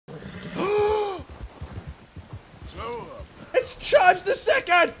It's Chives the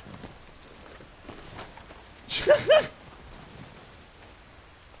Second! He's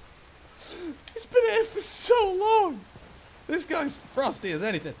been here for so long. This guy's frosty as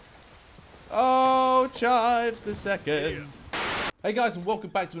anything. Oh, Chives the Second. Hey guys, and welcome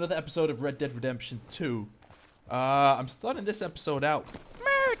back to another episode of Red Dead Redemption 2. I'm starting this episode out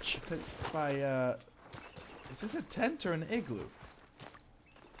by is this a tent or an igloo?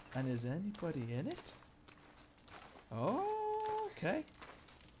 And is anybody in it? Oh, okay.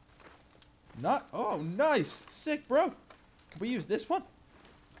 Not. Oh, nice, sick, bro. Can we use this one?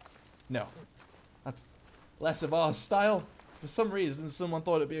 No, that's less of our style. For some reason, someone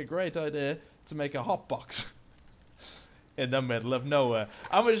thought it'd be a great idea to make a hot box in the middle of nowhere.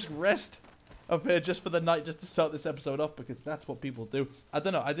 I'm gonna just rest up here just for the night, just to start this episode off, because that's what people do. I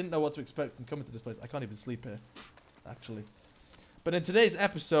don't know. I didn't know what to expect from coming to this place. I can't even sleep here, actually. But in today's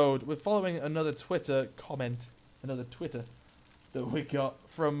episode, we're following another Twitter comment, another Twitter that we got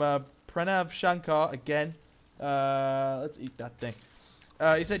from Pranav Shankar again. Let's eat that thing.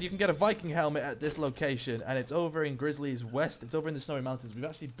 He said you can get a Viking helmet at this location, and it's over in Grizzly's West. It's over in the Snowy Mountains. We've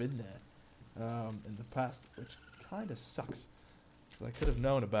actually been there in the past, which kind of sucks. I could have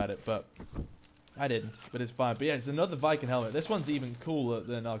known about it, but I didn't. But it's fine. But yeah, it's another Viking helmet. This one's even cooler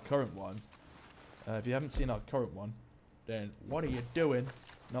than our current one. If you haven't seen our current one, then what are you doing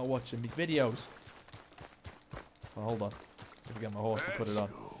not watching me videos? Oh, hold on. Let me get my horse to put it on.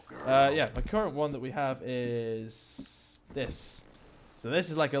 Yeah, the current one that we have is this. So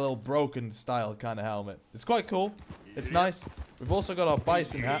this is like a little broken style kind of helmet. It's quite cool. It's nice. We've also got our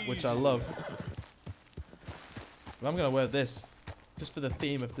bison hat, which I love. But I'm going to wear this just for the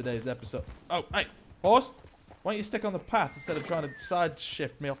theme of today's episode. Oh, hey, horse. Why don't you stick on the path instead of trying to side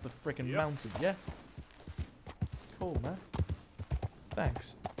shift me off the freaking mountain, yeah? Cool, man.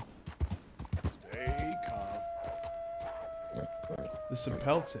 Thanks. Stay calm. There's some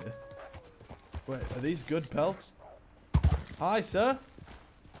pelts here. Wait, are these good pelts? Hi, sir.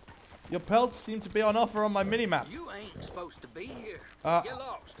 Your pelts seem to be on offer on my minimap. You ain't supposed to be here. Get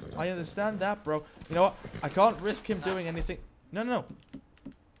lost. I understand that, bro. You know what? I can't risk him doing anything. No, no, no.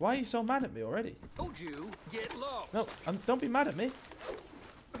 Why are you so mad at me already? Told you, get lost. No, don't be mad at me.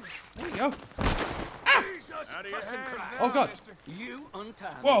 There you go. Oh, God. You untie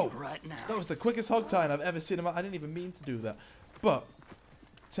Whoa. me right now. That was the quickest hog tying I've ever seen. I didn't even mean to do that. But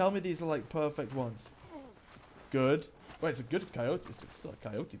tell me these are like perfect ones. Good. Wait, it's a good coyote. It's still a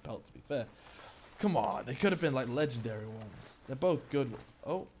coyote pelt, to be fair. Come on, they could have been like legendary ones. They're both good.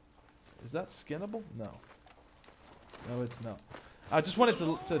 Oh, is that skinnable? No. No, it's not. I just wanted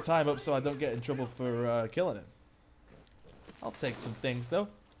to tie him up so I don't get in trouble for killing him. I'll take some things, though.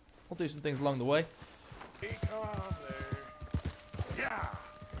 I'll do some things along the way. Yeah.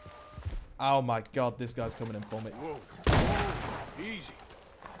 Oh my God, this guy's coming in for me. Whoa. Whoa. Easy.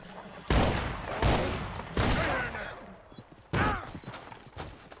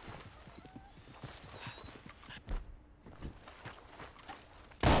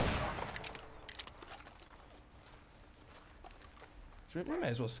 We may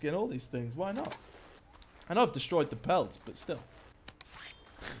as well skin all these things. Why not? I know I've destroyed the pelts, but still.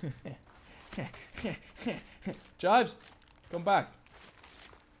 Chives, come back.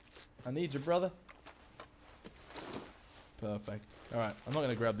 I need you, brother. Perfect. Alright, I'm not going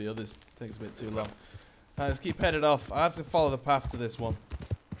to grab the others. It takes a bit too long. Let's keep headed off. I have to follow the path to this one.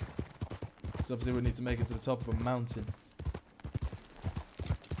 So obviously we need to make it to the top of a mountain.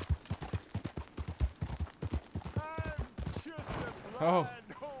 Oh.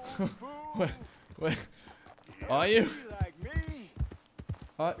 where are you?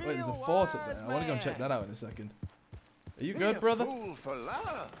 Wait, there's a fort up there. I want to go and check that out in a second. Are you good, brother?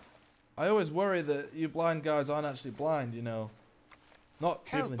 I always worry that you blind guys aren't actually blind, you know. Not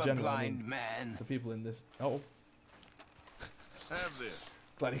people in general. I mean, the people in this. Oh. Have this.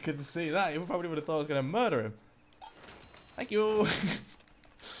 Glad he couldn't see that. He probably would have thought I was going to murder him. Thank you.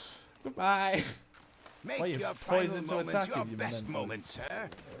 Goodbye. Make your final moments your best moments, sir.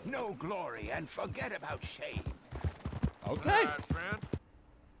 No glory and forget about shame. Okay. All right, friend.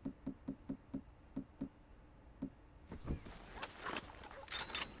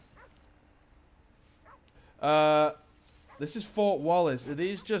 This is Fort Wallace. Are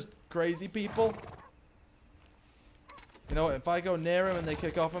these just crazy people? You know what? If I go near them and they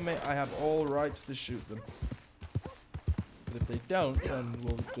kick off on me, I have all rights to shoot them. But if they don't, then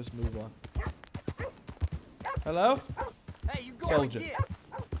we'll just move on. Hello? Hey, you go Soldier.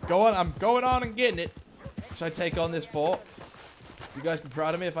 Go on, I'm going on and getting it. Should I take on this fort? You guys be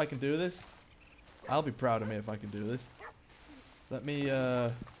proud of me if I can do this? I'll be proud of me if I can do this. Let me,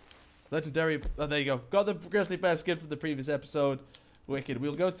 Legendary. Oh, there you go. Got the grizzly bear skin from the previous episode. Wicked.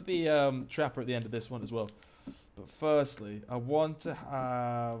 We'll go to the trapper at the end of this one as well. But firstly, I want to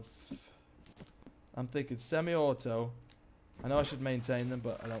have... I'm thinking semi-auto. I know I should maintain them,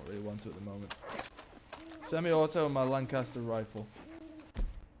 but I don't really want to at the moment. Semi-auto and my Lancaster rifle.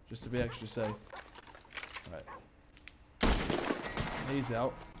 Just to be extra safe. Right. He's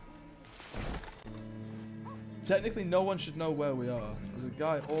out. Technically, no one should know where we are. There's a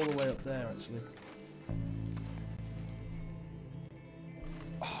guy all the way up there, actually.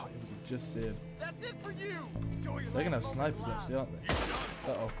 Oh, you can just see him. That's it for you. They're gonna have snipers, actually, aren't they?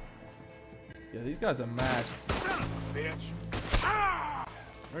 Uh-oh. Yeah, these guys are mad. Son of a bitch.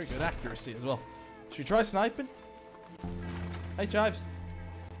 Very good accuracy as well. Should we try sniping? Hey, Chives.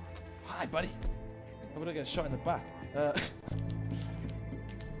 Hi, buddy. How would I get shot in the back?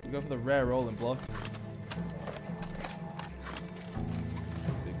 We'll go for the rare rolling block.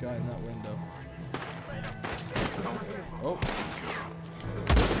 Big guy in that window. Oh.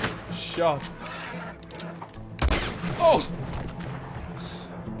 Shot. Oh!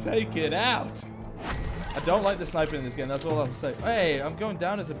 Take it out. I don't like the sniping in this game, that's all I'm saying. Hey, I'm going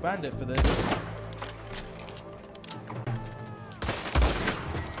down as a bandit for this.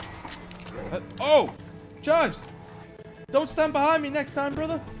 Oh! Chives! Don't stand behind me next time,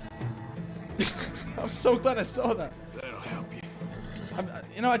 brother. I'm so glad I saw that. That'll help you.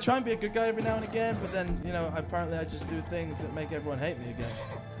 You know, I try and be a good guy every now and again, but then, you know, apparently I just do things that make everyone hate me again.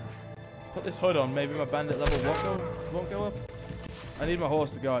 Put this hood on, maybe my bandit level won't go up. I need my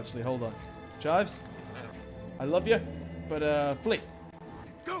horse to go, actually. Hold on. Chives? I love you, but, flee.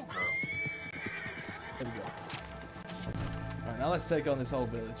 Go, girl. There we go. Alright, now let's take on this whole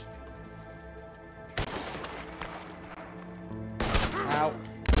village. Ow.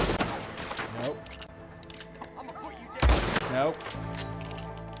 Nope. I'm gonna put you down. Nope.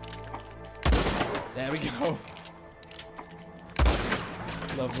 There we go.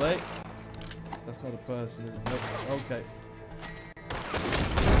 Lovely. That's not a person, is it? Nope. Okay.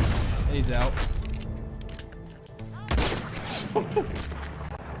 He's out.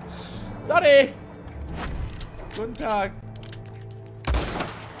 Sorry! Guten Tag.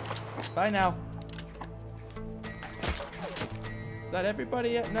 Bye now. Is that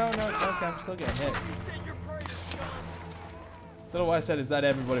everybody yet? No, no. Okay, I'm still getting hit. Don't know why I said is that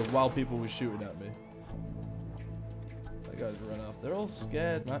everybody while people were shooting at me. That guy's run off. They're all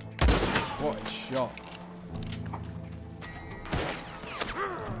scared, man. What a shot.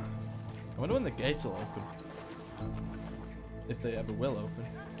 I wonder when the gates will open. If they ever will open.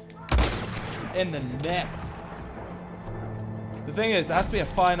 In the neck. The thing is, there has to be a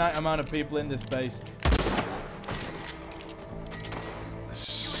finite amount of people in this base. There's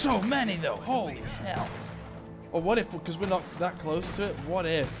so many though. Holy hell. Or what if, because we're not that close to it, what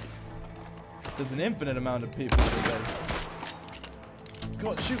if there's an infinite amount of people in the base?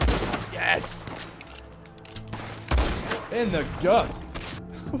 God, shoot. Yes! In the gut.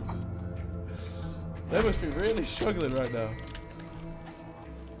 They must be really struggling right now.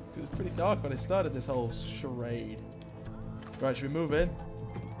 It was pretty dark when I started this whole charade. Right, should we move in?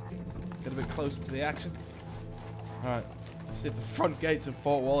 Get a bit closer to the action. Alright, let's see if the front gates of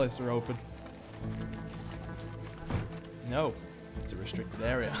Fort Wallace are open. No, it's a restricted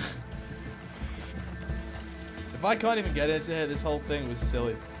area. If I can't even get into here, this whole thing was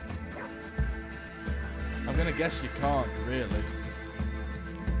silly. I'm gonna guess you can't, really.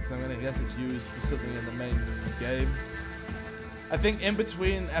 I'm gonna guess it's used for something in the main game. I think in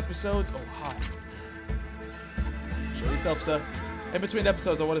between episodes. Oh, hi. Show yourself, sir. In between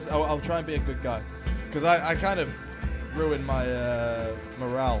episodes, I'll try and be a good guy, because I kind of ruin my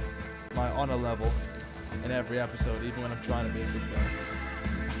morale, my honor level in every episode, even when I'm trying to be a good guy.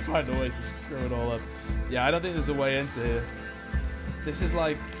 I find a way to screw it all up. Yeah, I don't think there's a way into here. This is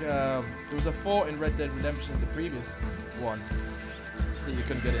like there was a fort in Red Dead Redemption, the previous one, that you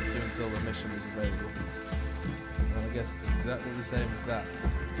couldn't get into until the mission was available. And I guess it's exactly the same as that.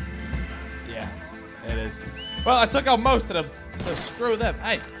 Yeah, it is. Well, I took out most of them, so screw them.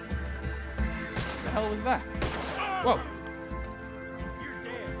 Hey! What the hell was that? Whoa! You're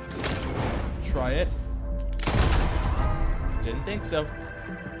dead. Try it. Didn't think so.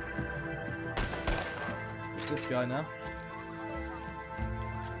 What's this guy now?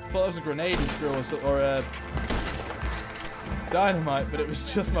 I thought it was a grenade he threw or a dynamite, but it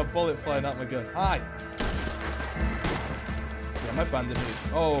was just my bullet flying out my gun. Hi! Yeah, my bandit moves.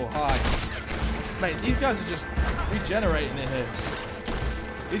 Oh, hi. Mate, these guys are just regenerating in here.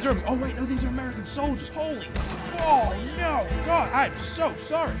 These are... Oh, wait, no, these are American soldiers. Holy... Oh, no! God, I'm so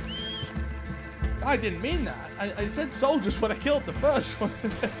sorry. I didn't mean that. I said soldiers when I killed the first one.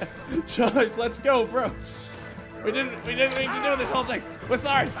 Charles, let's go, bro. We didn't mean to do this whole thing. We're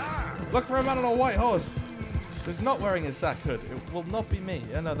sorry. Look for a man on a white horse who's not wearing his sack hood. It will not be me.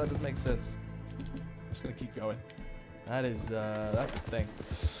 Yeah, no, that does make sense. I'm just gonna keep going. That is, that's the thing.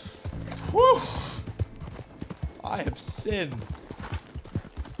 Whew! I have sinned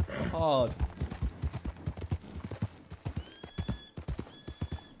hard.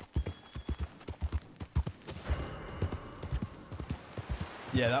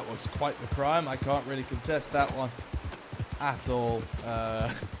 Yeah, that was quite the crime. I can't really contest that one at all.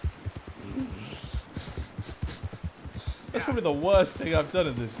 That's probably the worst thing I've done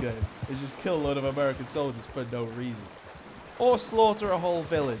in this game, is just kill a load of American soldiers for no reason. Or slaughter a whole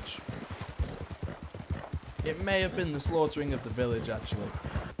village. It may have been the slaughtering of the village, actually.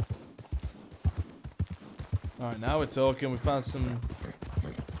 Alright, now we're talking. We found some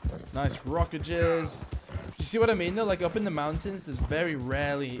nice rockages. You see what I mean, though? Like, up in the mountains, there's very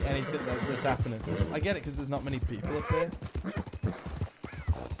rarely anything that's happening. I get it, because there's not many people up there.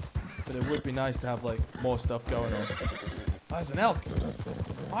 But it would be nice to have, like, more stuff going on. Oh, there's an elk.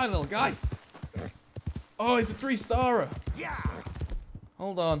 Hi, little guy. Oh, he's a 3-starer. Yeah.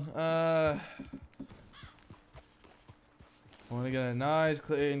 Hold on. I want to get a nice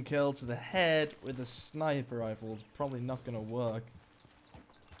clean kill to the head with a sniper rifle. It's probably not going to work.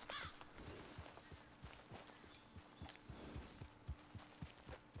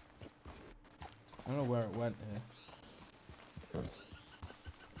 I don't know where it went here.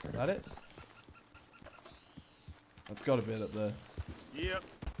 Is that it? That's got to be it up there. Yep.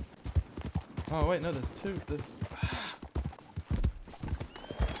 Oh wait, no, there's two.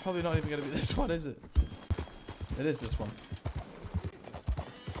 Probably not even going to be this one, is it? It is this one.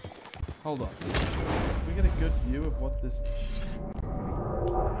 Hold on. Can we get a good view of what this...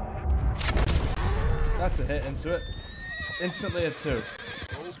 That's a hit into it. Instantly a 2.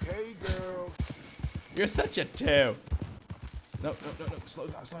 Okay, girl. You're such a 2. No, no, no, no. Slow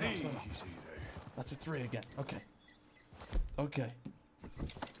down, slow down, slow down. Easy there. That's a 3 again. Okay. Okay.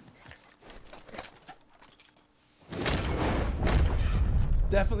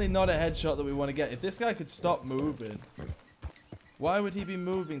 Definitely not a headshot that we want to get. If this guy could stop moving, why would he be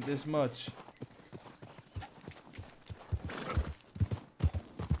moving this much?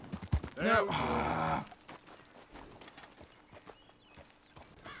 No.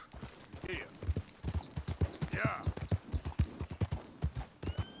 Here. Yeah.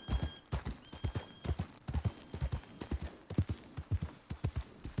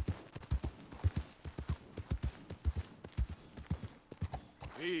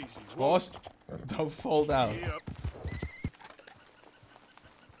 Easy. Boss, don't fall down. Yep.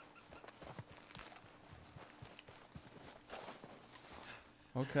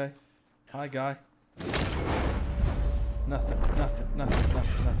 Okay. Hi, guy. Nothing, nothing, nothing, nothing,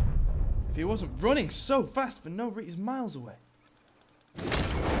 nothing. If he wasn't running so fast for no reason, he's miles away.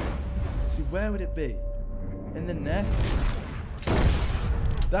 See, where would it be? In the neck?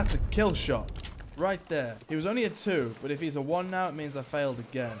 That's a kill shot. Right there. He was only a 2, but if he's a 1 now, it means I failed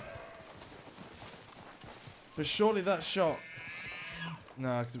again. But surely that shot...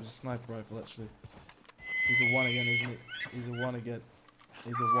 No, because it was a sniper rifle, actually. He's a 1 again, isn't he? He's a 1 again.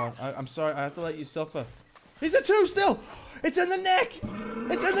 He's a 1. I'm sorry, I have to let you suffer. He's a 2 still! It's in the neck!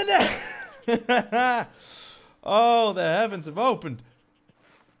 It's in the neck! Oh, the heavens have opened.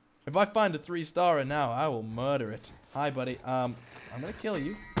 If I find a 3-starer now, I will murder it. Hi, buddy. I'm gonna kill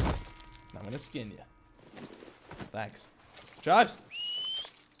you. I'm gonna skin you. Thanks. Chives!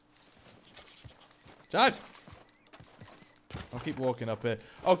 Chives! I'll keep walking up here.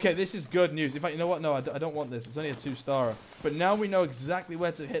 Okay, this is good news. In fact, you know what? No, I don't want this. It's only a 2-starer. But now we know exactly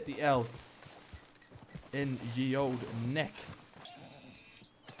where to hit the elk. In ye old neck.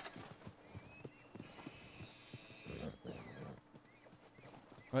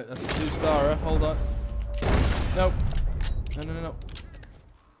 Right, that's a 2-starer. Hold on. Nope. No, no, no, no.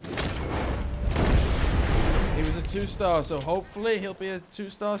 He was a 2-star, so hopefully he'll be a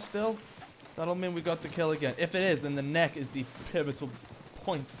 2-star still. That'll mean we got the kill again. If it is, then the neck is the pivotal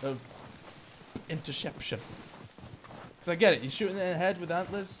point of interception. Because I get it. You shoot in the head with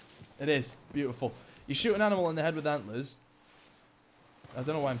antlers? It is. Beautiful. You shoot an animal in the head with antlers. I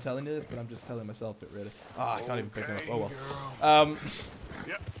don't know why I'm telling you this, but I'm just telling myself it, really. Ah, I can't even pick them up. Oh, well.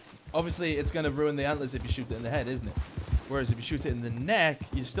 Yep. Obviously, it's going to ruin the antlers if you shoot it in the head, isn't it? Whereas if you shoot it in the neck,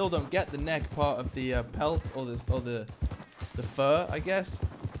 you still don't get the neck part of the pelt or the fur, I guess.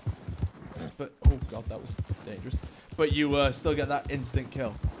 But oh god, that was dangerous. But you still get that instant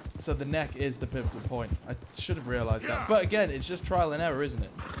kill. So the neck is the pivotal point. I should have realized that. But again, it's just trial and error, isn't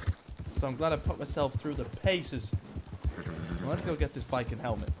it? So I'm glad I put myself through the paces. Well, let's go get this Viking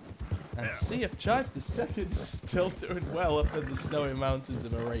helmet. And see if Chive the Second is still doing well up in the snowy mountains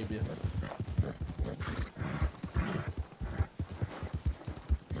of Arabia.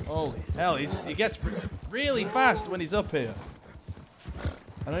 Holy hell, he gets really fast when he's up here.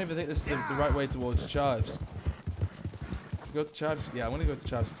 I don't even think this is the right way towards Chives. Go to Chives? Yeah, I want to go to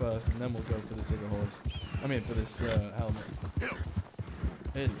Chives first, and then we'll go for this other horse. I mean, for this helmet.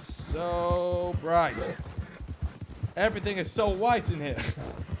 It is so bright. Everything is so white in here.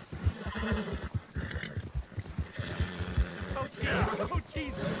 Oh, Jesus. Oh,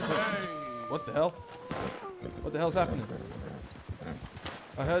 Jesus. What the hell? What the hell's happening?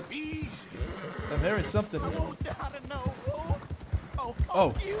 I heard... I'm hearing something. I won't die to know.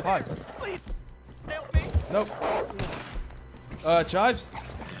 Oh, you hi. Please help me. Nope. Chives?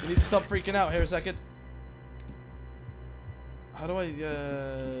 You need to stop freaking out here a second. How do I,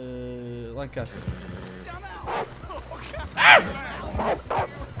 Lancaster? I'm out. Oh, God.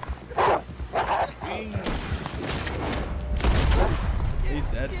 He's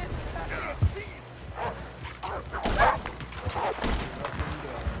dead.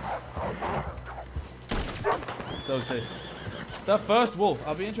 So is he. That first wolf,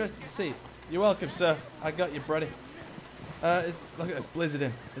 I'll be interested to see. You're welcome, sir. I got you, buddy. Look at this blizzard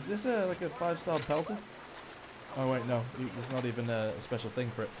in. Is this like a 5-star pelter? Oh wait, no. There's not even a special thing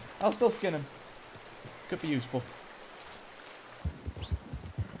for it. I'll still skin him. Could be useful.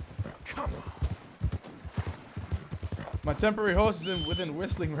 Come on. My temporary horse is within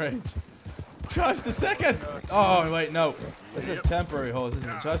whistling range. Chives the Second! Oh wait, no. This is temporary horse, isn't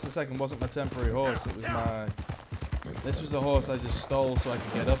it? Chives the Second wasn't my temporary horse. It was my... This was the horse I just stole so I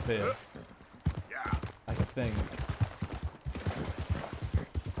could get up here. I think.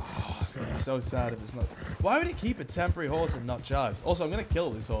 Oh, it's gonna be so sad if it's not. Why would he keep a temporary horse and not Chives? Also, I'm gonna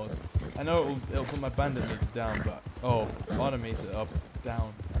kill this horse. I know it'll put my bandit meter down, but honor meter up,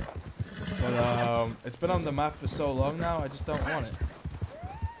 down. But it's been on the map for so long now. I just don't want it.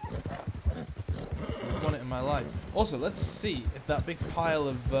 I don't want it in my life. Also, let's see if that big pile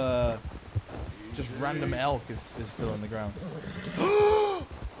of just random elk is still on the ground.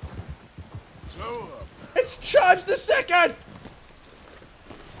 It's Chives the Second!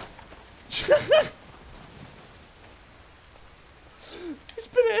 He's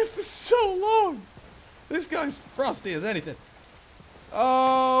been here for so long. This guy's frosty as anything.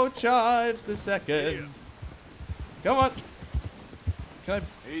 Oh, Chives the Second. Come on. Can I?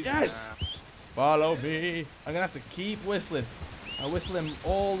 Yes! Follow me. I'm gonna have to keep whistling. I whistle him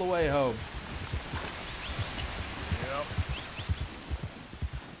all the way home.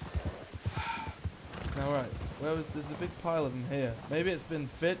 Alright, there's a big pile of them here. Maybe it's been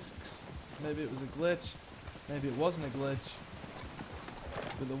fixed, maybe it was a glitch, maybe it wasn't a glitch.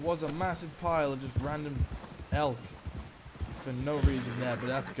 But there was a massive pile of just random elk for no reason there, but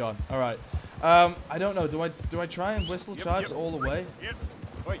that's gone. Alright. I don't know, do I try and whistle Chives all the way?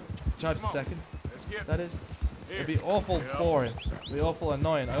 Chives the Second? That is? It'd be awful boring. It'd be awful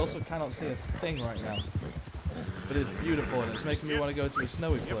annoying. I also cannot see a thing right now. But it's beautiful and it's making me want to go to a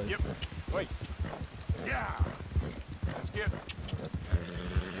snowy place. Yeah. Let's get.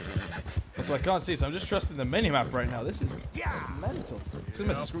 So I can't see, so I'm just trusting the minimap right now. This is mental. It's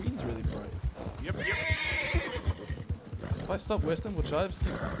because my screen's really bright. If I stop whistling, will Chives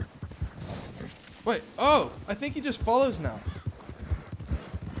keep... Wait, oh! I think he just follows now.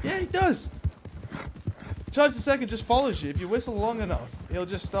 Yeah, he does! Chives the Second just follows you. If you whistle long enough, he'll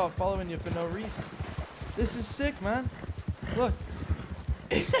just start following you for no reason. This is sick, man. Look.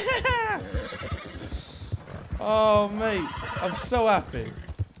 Oh, mate. I'm so happy.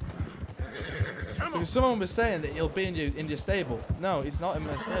 Because someone was saying that he'll be in your stable. No, he's not in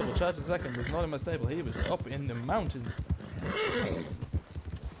my stable. Chives the Second was not in my stable. He was up in the mountains.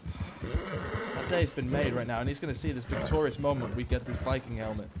 That day's been made right now, and he's going to see this victorious moment we get this Viking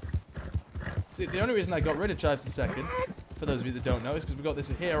helmet. See, the only reason I got rid of Chives the Second, for those of you that don't know, is because we got this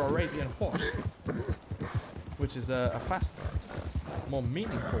here Arabian horse. Which is a faster, more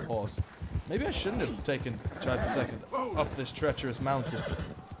meaningful horse. Maybe I shouldn't have taken Chives the Second up this treacherous mountain.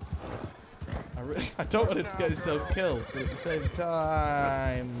 I don't want him to get himself killed, but at the same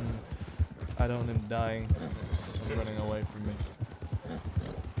time, I don't want him dying. He's running away from me.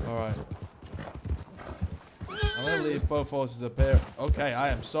 Alright. I'm gonna leave both horses up here. Okay, I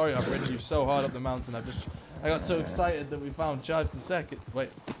am sorry I've ridden you so hard up the mountain. I got so excited that we found Chives the Second. Wait.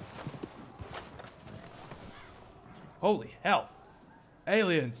 Holy hell.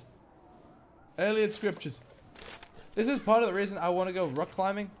 Aliens. Alien scriptures. This is part of the reason I want to go rock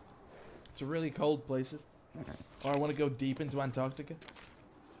climbing to really cold places. Or I want to go deep into Antarctica.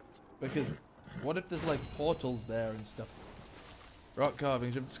 Because what if there's like portals there and stuff? Rock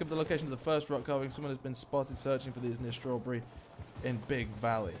carvings. You've discovered the location of the first rock carving. Someone has been spotted searching for these near Strawberry in Big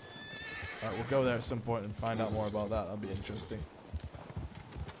Valley. Alright, we'll go there at some point and find out more about that. That'll be interesting.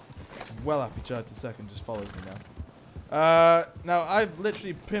 Well, happy Charge the Second just follows me now. Now, I've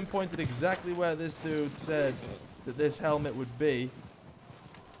literally pinpointed exactly where this dude said that this helmet would be.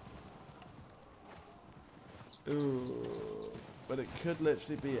 Ooh, but it could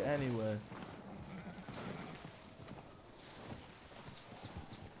literally be anywhere.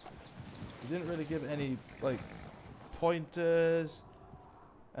 He didn't really give any, like, pointers,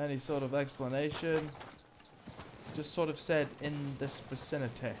 any sort of explanation. Just sort of said in this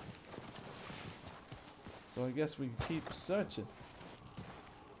vicinity. So I guess we keep searching.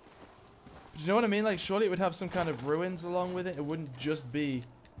 But you know what I mean? Like, surely it would have some kind of ruins along with it. It wouldn't just be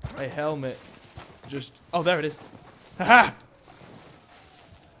a helmet. Just... Oh, there it is. Haha!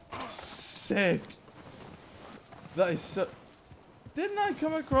 Sick. That is so... Didn't I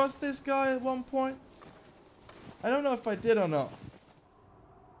come across this guy at one point? I don't know if I did or not.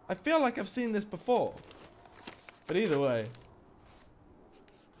 I feel like I've seen this before. But either way.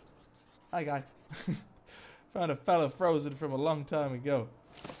 Hi, guy. Found a fella frozen from a long time ago.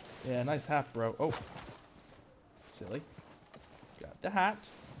 Yeah, nice hat, bro. Oh. Silly. Got the hat.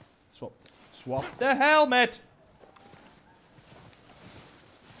 Swap the helmet!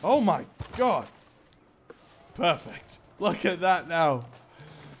 Oh my god. Perfect. Look at that now.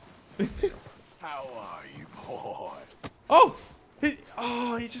 How are you, boy? Oh!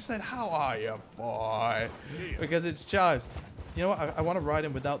 He just said, how are you, boy? Because it's charged. You know what? I want to ride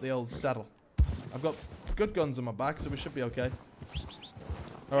him without the old saddle. I've got good guns on my back, so we should be okay.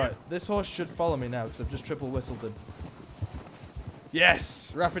 Alright, this horse should follow me now, because I've just triple whistled him.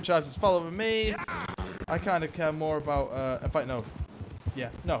 Yes! Rapid Charge is following me. I kind of care more about, in fact, no. Yeah,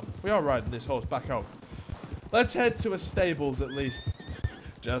 no. We are riding this horse back home. Let's head to a stables, at least.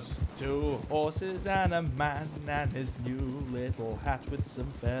 Just two horses and a man and his new little hat with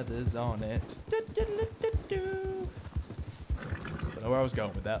some feathers on it. Don't know where I was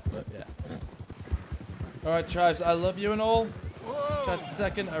going with that, but yeah. Alright, Chives, I love you and all. Chives the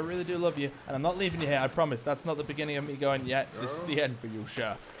Second, I really do love you. And I'm not leaving you here, I promise. That's not the beginning of me going, yeah, this is the end for you,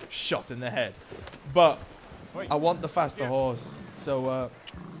 sure. Shot in the head. But I want the faster horse. So,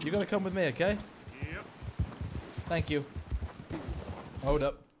 you gotta come with me, okay? Yep. Thank you. Hold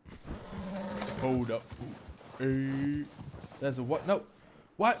up. Hold up. Hey. There's a what? No.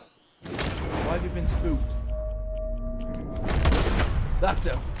 What? Why have you been spooked? That's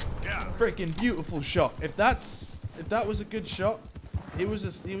a freaking beautiful shot. If that was a good shot, he was a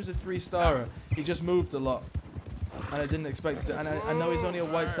 3-starer. He just moved a lot, and I didn't expect it. And I know he's only a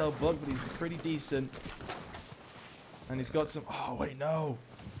whitetail buck, but he's pretty decent. And he's got some. Oh wait, no.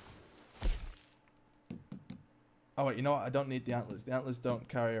 Oh wait, you know what? I don't need the antlers. The antlers don't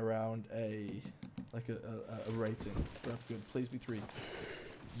carry around a rating. So that's good. Please be 3.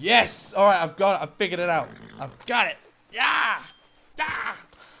 Yes! Alright, I've got it. I've figured it out. I've got it. Yeah! Yeah!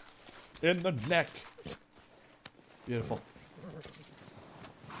 In the neck. Beautiful.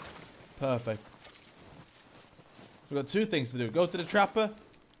 Perfect. We've got 2 things to do. Go to the trapper,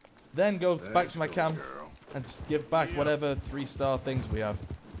 then go back to my camp and give back whatever 3-star things we have.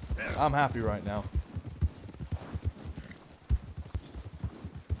 I'm happy right now.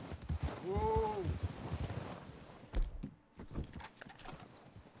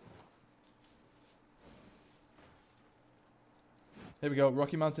 Here we go.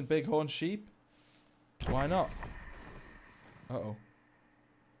 Rocky Mountain Bighorn Sheep. Why not? Uh-oh.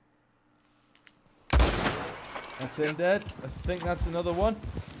 That's him dead. I think that's another one.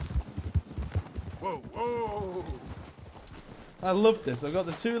 Whoa, whoa. I love this. I've got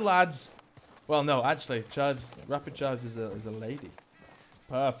the 2 lads. Well, no, actually, Rapid Chives is a lady.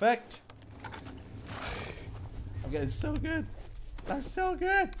 Perfect. I'm getting so good. I'm so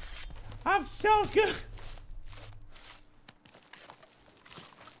good. I'm so good.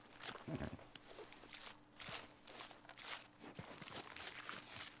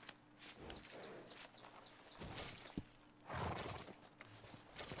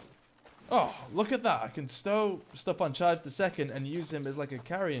 Oh, look at that. I can stow stuff on Chives the Second and use him as like a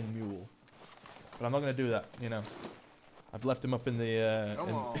carrying mule. But I'm not going to do that, you know. I've left him up in the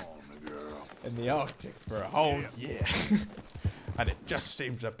in the Arctic for a whole year. And it just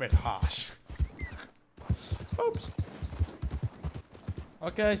seems a bit harsh. Oops.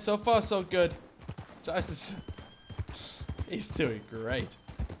 Okay, so far so good. Chives he's doing great.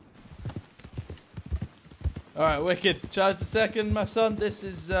 Alright, wicked. Chives the Second, my son. This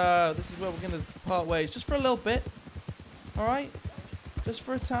is where we're gonna part ways, just for a little bit. Alright? Just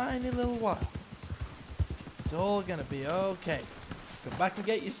for a tiny little while. It's all gonna be okay. Come back and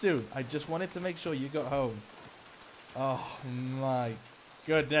get you soon. I just wanted to make sure you got home. Oh my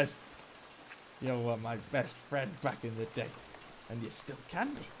goodness. You were my best friend back in the day. And you still can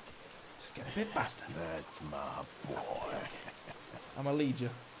be. Just get a bit faster. That's my boy. I'm gonna lead you.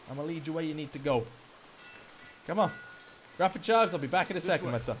 I'm gonna lead you where you need to go. Come on. Rapid charge, I'll be back in a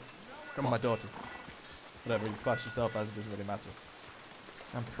second, my son. Come on, my daughter. Whatever you class yourself as, it doesn't really matter.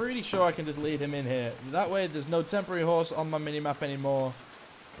 I'm pretty sure I can just lead him in here. That way there's no temporary horse on my minimap anymore.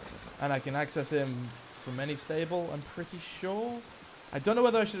 And I can access him from any stable, I'm pretty sure. I don't know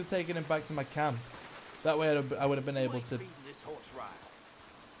whether I should have taken him back to my camp. That way I would have been able to... This horse ride.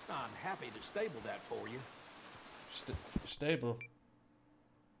 I'm happy to stable that for you. Stable?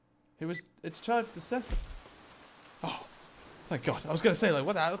 It's Chives the Second. Oh, thank God. I was going to say, like,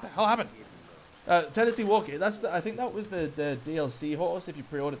 what the hell happened? Tennessee Walker. I think that was the DLC horse if you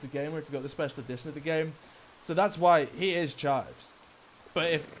pre-ordered the game or if you got the special edition of the game. So that's why he is Chives.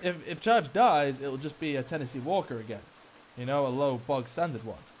 But if Chives dies, it'll just be a Tennessee Walker again. You know, a low bog standard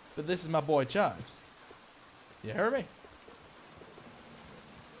one. But this is my boy Chives. You hear me?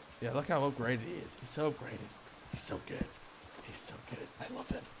 Yeah, look how upgraded he is. He's so upgraded. He's so good. He's so good. I love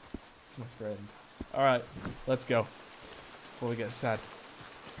him. He's my friend. Alright, let's go. Before we get sad.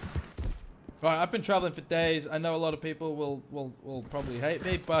 Right, I've been traveling for days. I know a lot of people will probably hate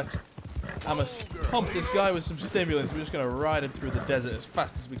me, but I'm gonna pump this guy with some stimulants. We're just gonna ride him through the desert as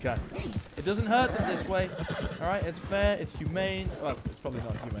fast as we can. It doesn't hurt them this way. Alright, it's fair, it's humane. Well, it's probably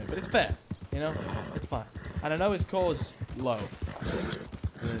not humane, but it's fair. You know? It's fine. And I know his core's low.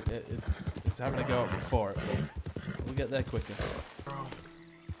 It's having to go up before it. We'll get there quicker.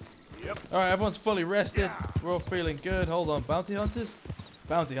 Yep. Alright, everyone's fully rested. We're all feeling good. Hold on, bounty hunters?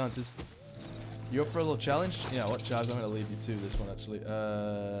 Bounty hunters. You up for a little challenge? You know what, Chives? I'm going to leave you to this one, actually.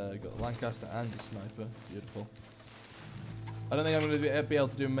 Got the Lancaster and the Sniper. Beautiful. I don't think I'm going to be able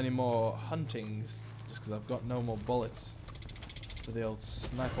to do many more huntings, just because I've got no more bullets for the old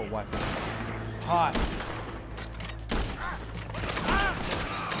sniper weapon. Hi!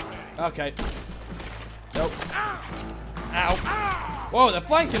 Okay. Nope. Ow! Whoa, they're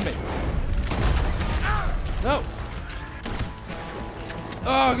flanking me! No!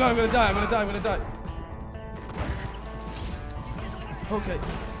 Oh God, I'm gonna die, I'm gonna die, I'm gonna die. Okay.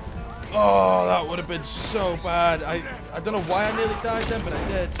 Oh, that would have been so bad. I don't know why I nearly died then, but I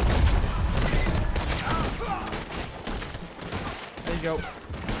did. There you go.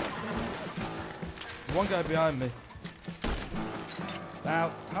 One guy behind me.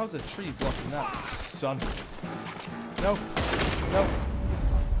 Now, how's the tree blocking that, son? No. No.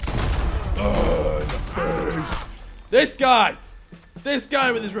 Oh, this guy! This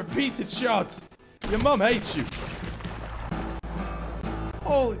guy with his repeated shots. Your mum hates you.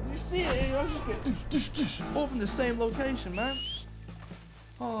 Oh, you see it? I'm just getting all from the same location, man.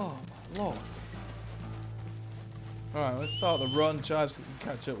 Oh, my Lord. Alright, let's start the run. Chives can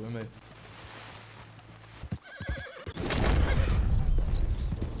catch up with me.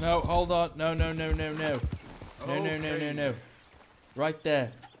 No, hold on. No, no, no, no, no. No, no, no, no, no. Right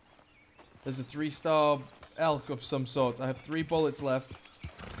there. There's a 3-star elk of some sort. I have 3 bullets left.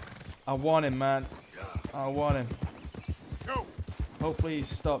 I want him, man. I want him. Go. Hopefully he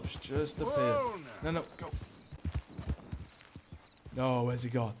stops just a bit. No, no, go. No, where's he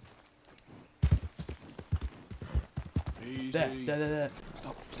gone? Easy. There.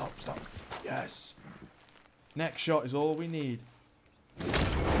 Stop, stop, stop. Yes. Next shot is all we need.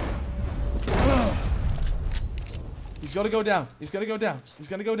 He's got to go down. He's got to go down. He's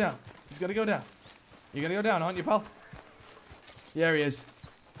going to go down. He's going to go down. You're going to go down, aren't you, pal? There he is.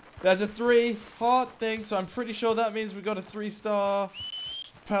 There's a 3 heart thing, so I'm pretty sure that means we got a 3-star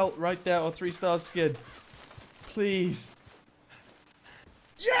pelt right there, or 3-star skin. Please.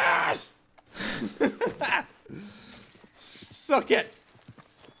 Yes! Suck it.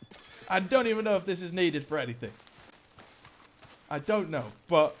 I don't even know if this is needed for anything. I don't know,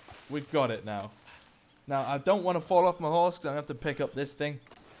 but we've got it now. Now, I don't want to fall off my horse because I have to pick up this thing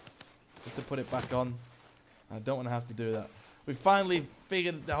just to put it back on. I don't want to have to do that. We finally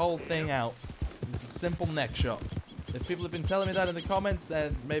figured the whole thing out. It's a simple neck shot. If people have been telling me that in the comments,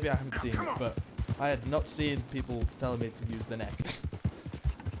 then maybe I haven't seen it, but I had not seen people telling me to use the neck.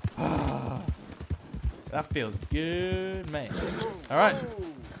 That feels good, man. Alright,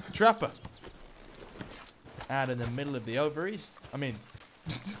 Trapper. Out in the middle of the ovaries. I mean,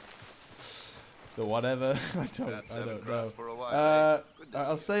 the whatever. I don't know.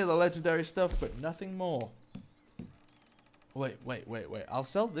 I'll say the legendary stuff, but nothing more. Wait. I'll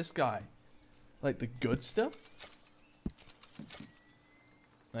sell this guy. Like the good stuff?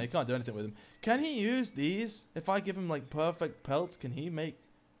 No, you can't do anything with him. Can he use these? If I give him like perfect pelts, can he make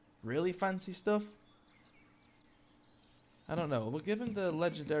really fancy stuff? I don't know. We'll give him the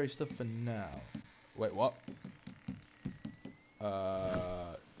legendary stuff for now. Wait, what?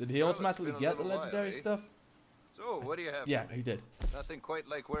 Did he automatically get the legendary stuff? So, what do you have? Yeah, he did. Nothing quite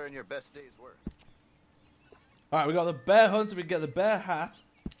like wearing your best day's work. Alright, we got the bear hunter, we get the bear hat.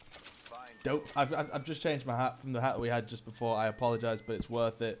 Fine. Dope. I've just changed my hat from the hat we had just before. I apologize, but it's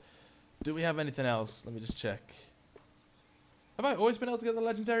worth it. Do we have anything else? Let me just check. Have I always been able to get the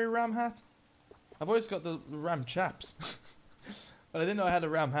legendary ram hat? I've always got the ram chaps. But I didn't know I had a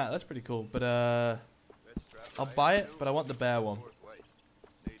ram hat. That's pretty cool. But I'll buy it, but I want the bear one.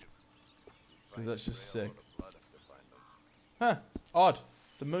 Because that's just sick. Huh. Odd.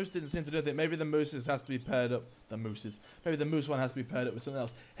 The moose didn't seem to do anything. Maybe the mooses has to be paired up. The mooses. Maybe the moose one has to be paired up with something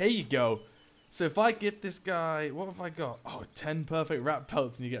else. Here you go. So if I get this guy, what have I got? Oh, 10 perfect rat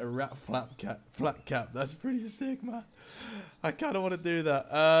pelts and you get a rat flat cap. That's pretty sick, man. I kind of want to do that.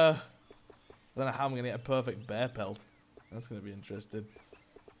 I don't know how I'm going to get a perfect bear pelt. That's going to be interesting.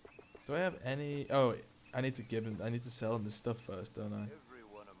 Do I have any? Oh, I need to give him. I need to sell him this stuff first, don't I? Every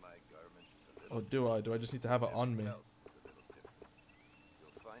one of my garments is a little Or do I? Do I just need to have it on me? You'll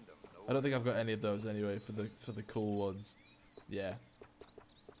find 'em I don't think I've got any of those anyway for the cool ones. Yeah.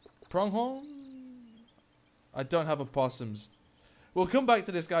 Pronghorn? I don't have opossums. We'll come back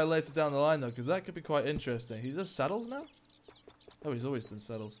to this guy later down the line though, because that could be quite interesting. He does saddles now? Oh, he's always done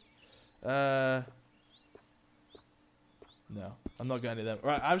saddles. No, I'm not getting any of them.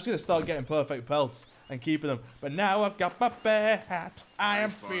 Right, I'm just going to start getting perfect pelts and keeping them. But now I've got my bear hat. I am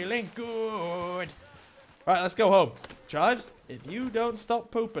feeling good. Right, let's go home. Chives, if you don't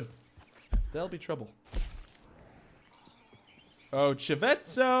stop pooping, there'll be trouble. Oh,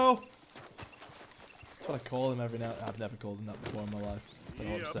 Chivetto! That's what I call him every now. I've never called him that before in my life. I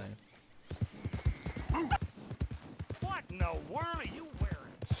don't know what I'm saying. What in the world are you wearing?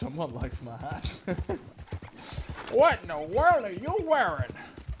 Someone likes my hat. What in the world are you wearing?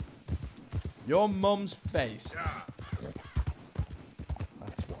 Your mum's face.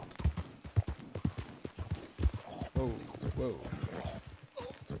 That's what. Whoa, whoa.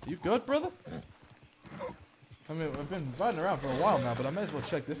 You good, brother? I mean, I've been riding around for a while now, but I may as well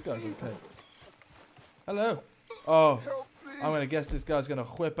check this guy's okay. Hello. Oh, I'm gonna guess this guy's gonna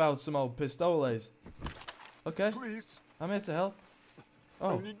whip out some old pistoles. Okay. Please. I'm here to help.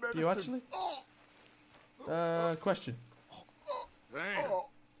 Oh, need do you actually? Question. Damn.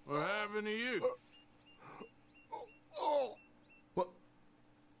 What happened to you? What?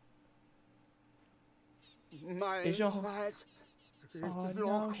 My Is your- insides. Oh, Is it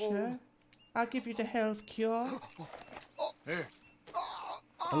all no, cold? sir. I'll give you the health cure. Here.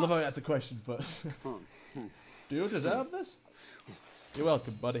 I love how I had to question first. Do you deserve this? You're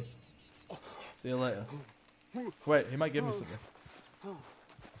welcome, buddy. See you later. Wait, he might give me something.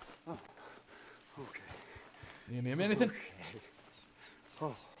 Okay. You need me anything?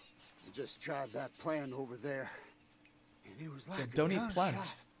 Oh, I just tried that plant over there, and it was like Yeah, a don't eat gunshot.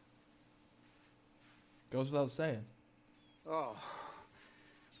 plants. Goes without saying. Oh,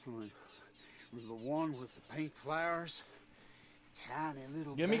 the one with the pink flowers, tiny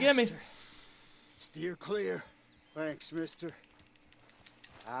little. Gimme. bastard. Steer clear. Thanks, mister.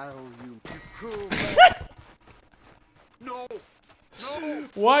 I owe you. You cruel man. No. No.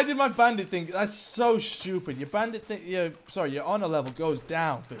 Why did my bandit think that's so stupid? Your bandit think, your honor level goes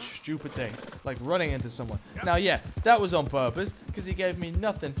down for stupid things, like running into someone. Now, yeah, that was on purpose because he gave me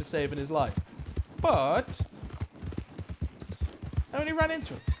nothing for saving his life. But I only ran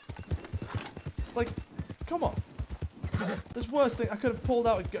into him. Like, come on. There's worse thing. I could have pulled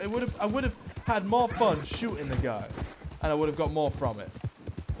out. I would have had more fun shooting the guy, and I would have got more from it,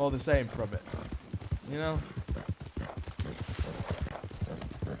 or the same from it. You know.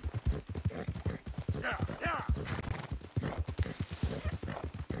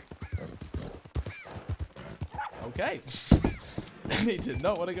 Okay. He did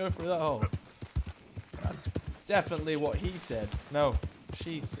not want to go through that hole. That's definitely what he said. No,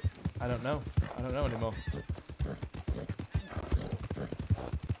 she said. I don't know. I don't know anymore.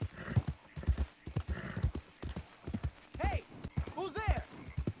 Hey, who's there?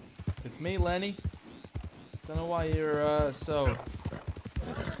 It's me, Lenny. Don't know why you're so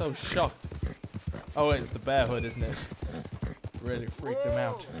shocked. Oh, it's the bear hood, isn't it? Really freaked him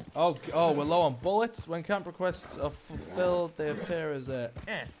out. Oh, we're low on bullets. When camp requests are fulfilled, they appear as a.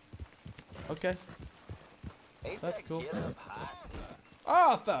 Okay, that's cool.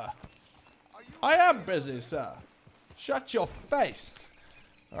 Arthur, I am busy, sir. Shut your face,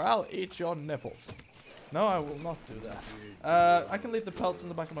 or I'll eat your nipples. No, I will not do that. I can leave the pelts in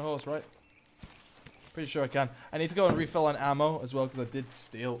the back of my horse, right? Pretty sure I can. I need to go and refill on ammo as well, because I did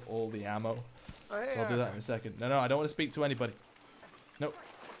steal all the ammo. So I'll do that in a second. No, I don't want to speak to anybody. Nope.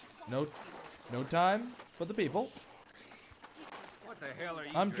 No time for the people. What the hell are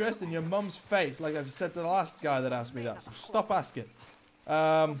you I'm dressed in your mum's face, like I've said to the last guy that asked me that. So stop asking.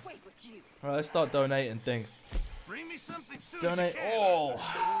 Alright, let's start donating things. Bring me something soon. Donate all.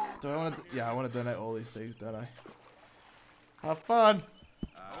 Do I want to? Yeah, I want to donate all these things, don't I? Have fun.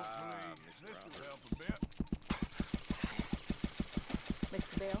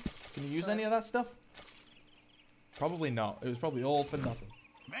 Mr. Bell? Can you use any of that stuff? Probably not. It was probably all for nothing.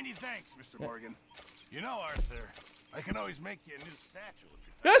 Many thanks, Mr. Morgan. You know, Arthur, I can always make you a new satchel if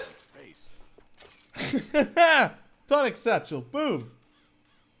you Yes! face. Tonic satchel. Boom.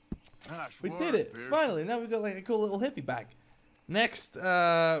 Gosh, We did it. Pierce. Finally. Now we've got like a cool little hippie bag. Next,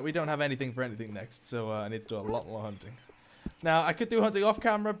 we don't have anything for anything next, so I need to do a lot more hunting. Now, I could do hunting off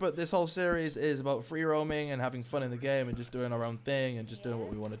camera, but this whole series is about free roaming and having fun in the game and just doing our own thing and just doing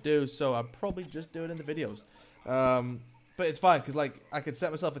what we want to do, so I'll probably just do it in the videos. But it's fine, because like I could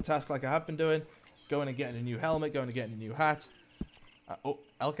set myself a task like I have been doing, going and getting a new helmet, going and getting a new hat. Oh,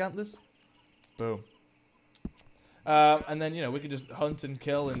 elk antlers? Boom. And then, you know, we can just hunt and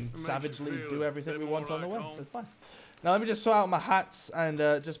kill and savagely do everything we want on the way, so it's fine. Now, let me just sort out my hats and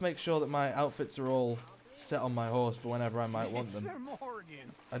just make sure that my outfits are all set on my horse for whenever I might want them.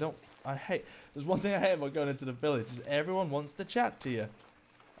 There's one thing I hate about going into the village is everyone wants to chat to you.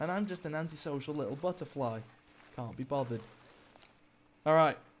 And I'm just an antisocial little butterfly. Can't be bothered.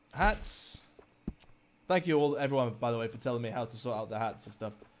 Alright, hats. Thank you all, everyone, by the way, for telling me how to sort out the hats and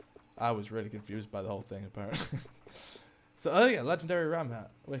stuff. I was really confused by the whole thing, apparently. So, oh yeah, legendary ram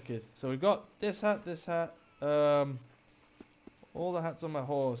hat. Wicked. So we've got this hat, all the hats on my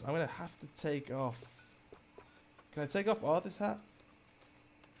horse. I'm going to have to take off. Can I take off all this hat?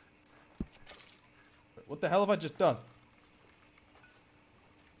 What the hell have I just done?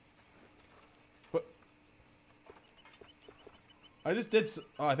 What? I just did...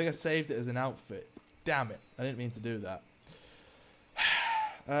 Oh, I think I saved it as an outfit. Damn it. I didn't mean to do that.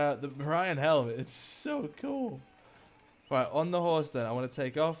 The Mariah helmet. It's so cool. Right, on the horse then. I want to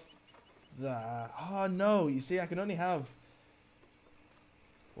take off the... Oh, no. You see, I can only have...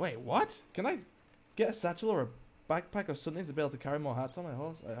 Wait, what? Can I get a satchel or a backpack or something to be able to carry more hats on my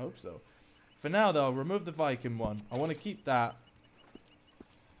horse? I hope so. For now, though, I'll remove the Viking one. I want to keep that.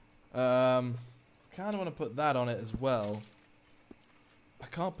 Kind of want to put that on it as well. I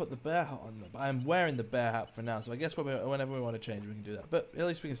can't put the bear hat on, but I'm wearing the bear hat for now. So I guess whenever we want to change, we can do that. But at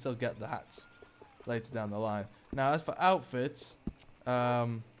least we can still get the hats later down the line. Now, as for outfits,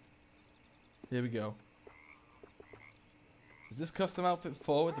 here we go. Is this custom outfit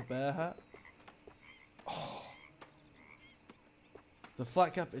 4 with the bear hat? Oh. The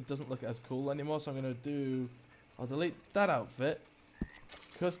flat cap, it doesn't look as cool anymore, so I'm going to do... I'll delete that outfit.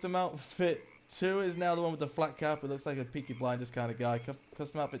 Custom outfit 2 is now the one with the flat cap. It looks like a Peaky Blinders kind of guy.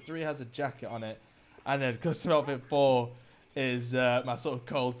 Custom outfit 3 has a jacket on it. And then custom outfit 4 is my sort of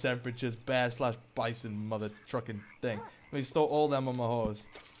cold temperatures bear/bison mother trucking thing. Let me store all them on my horse.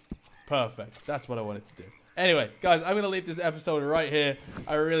 Perfect. That's what I wanted to do. Anyway, guys, I'm going to leave this episode right here.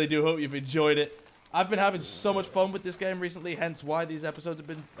 I really do hope you've enjoyed it. I've been having so much fun with this game recently, hence why these episodes have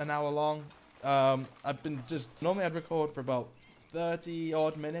been an hour long. I've been just... Normally I'd record for about 30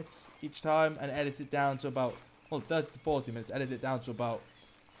 odd minutes each time and edit it down to about... Well, 30 to 40 minutes. Edit it down to about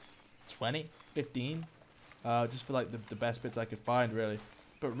 20, 15. Just for like the best bits I could find, really.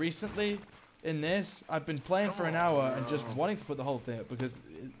 But recently, in this, I've been playing for an hour and just wanting to put the whole thing up because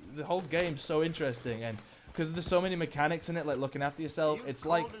the whole game's so interesting and... Because there's so many mechanics in it, like looking after yourself. It's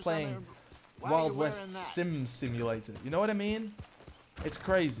like playing Wild West Sims Simulator. You know what I mean? It's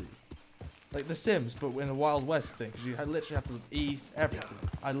crazy. Like The Sims, but in a Wild West thing. Because you literally have to eat everything.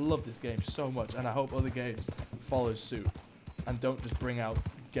 I love this game so much, and I hope other games follow suit. And don't just bring out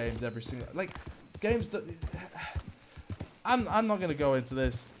games every single... Like, games that... I'm not going to go into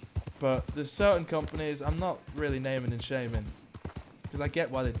this, but there's certain companies, I'm not really naming and shaming. Because I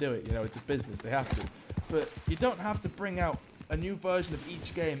get why they do it, you know, it's a business, they have to. But you don't have to bring out a new version of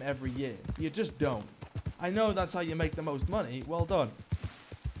each game every year. You just don't. I know that's how you make the most money. Well done.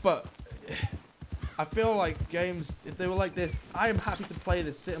 But I feel like games, if they were like this, I am happy to play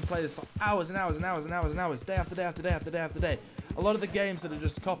this, sit and play this for hours and hours and hours and hours and hours, day after day after day after day after day. A lot of the games that are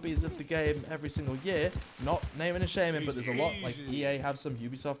just copies of the game every single year, not naming and shaming, but there's a lot, like EA have some,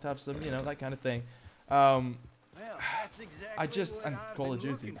 Ubisoft have some, you know, that kind of thing. I just, and Call of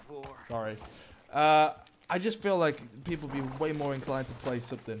Duty, sorry. I just feel like people would be way more inclined to play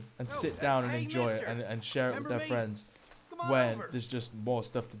something and sit down and enjoy it and share it with their friends when there's just more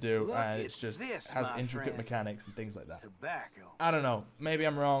stuff to do and it's just has intricate mechanics and things like that. I don't know. Maybe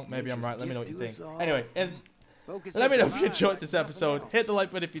I'm wrong. Maybe I'm right. Let me know what you think. Anyway, and let me know if you enjoyed this episode. Hit the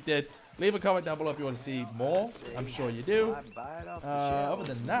like button if you did. Leave a comment down below if you want to see more. I'm sure you do.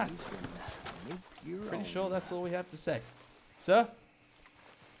 Other than that, pretty sure that's all we have to say. Sir,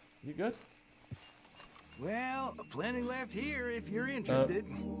 you good? Well, plenty left here if you're interested.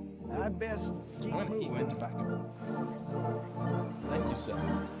 I'd best keep moving. Thank you,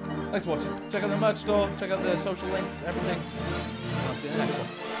 sir. Thanks for watching. Check out the merch store. Check out the social links, everything. I'll see you in the next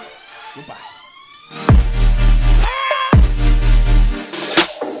one. Goodbye.